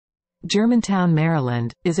Germantown,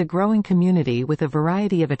 Maryland, is a growing community with a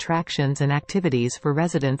variety of attractions and activities for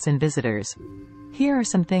residents and visitors. Here are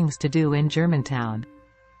some things to do in Germantown.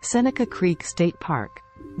 Seneca Creek State Park.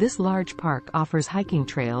 This large park offers hiking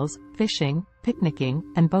trails, fishing, picnicking,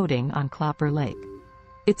 and boating on Clopper Lake.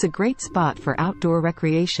 It's a great spot for outdoor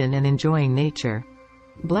recreation and enjoying nature.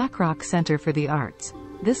 Black Rock Center for the Arts.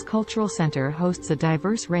 This cultural center hosts a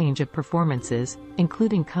diverse range of performances,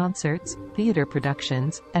 including concerts, theater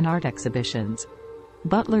productions, and art exhibitions.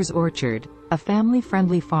 Butler's Orchard, a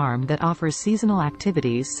family-friendly farm that offers seasonal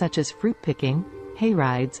activities such as fruit picking, hay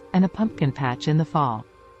rides, and a pumpkin patch in the fall.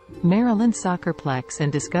 Maryland Soccerplex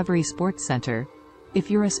and Discovery Sports Center.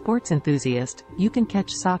 If you're a sports enthusiast, you can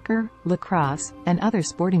catch soccer, lacrosse, and other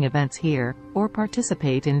sporting events here, or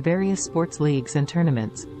participate in various sports leagues and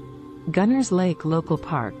tournaments. Gunners Lake Local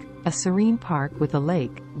Park, a serene park with a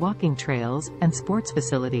lake, walking trails, and sports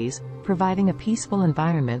facilities, providing a peaceful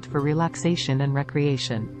environment for relaxation and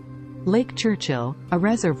recreation. Lake Churchill, a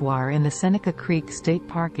reservoir in the Seneca Creek State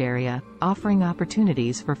Park area, offering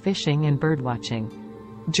opportunities for fishing and birdwatching.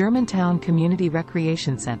 Germantown Community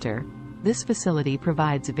Recreation Center. This facility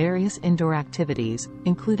provides various indoor activities,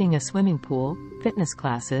 including a swimming pool, fitness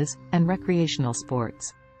classes, and recreational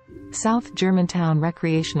sports. South Germantown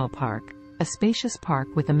Recreational Park, a spacious park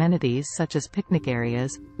with amenities such as picnic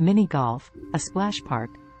areas, mini golf, a splash park,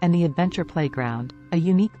 and the Adventure Playground, a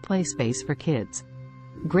unique play space for kids.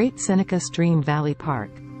 Great Seneca Stream Valley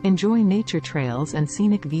Park. Enjoy nature trails and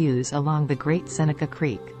scenic views along the Great Seneca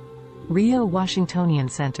Creek. Rio Washingtonian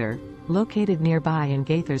Center, located nearby in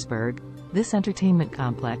Gaithersburg, this entertainment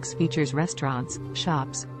complex features restaurants,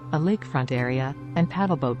 shops, a lakefront area, and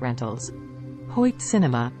paddleboat rentals. Hoyt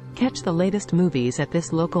Cinema. Catch the latest movies at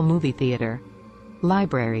this local movie theater.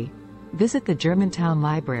 Library. Visit the Germantown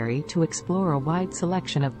Library to explore a wide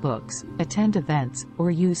selection of books, attend events,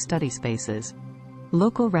 or use study spaces.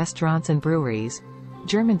 Local restaurants and breweries.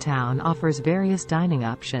 Germantown offers various dining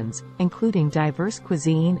options, including diverse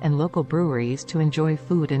cuisine and local breweries to enjoy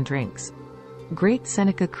food and drinks. Great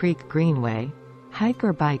Seneca Creek Greenway. Hike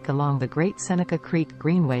or bike along the Great Seneca Creek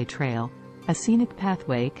Greenway Trail, a scenic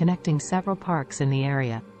pathway connecting several parks in the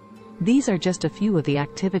area. These are just a few of the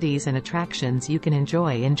activities and attractions you can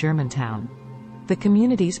enjoy in Germantown. The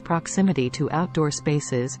community's proximity to outdoor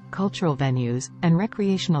spaces, cultural venues, and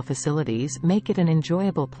recreational facilities make it an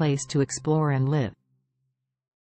enjoyable place to explore and live.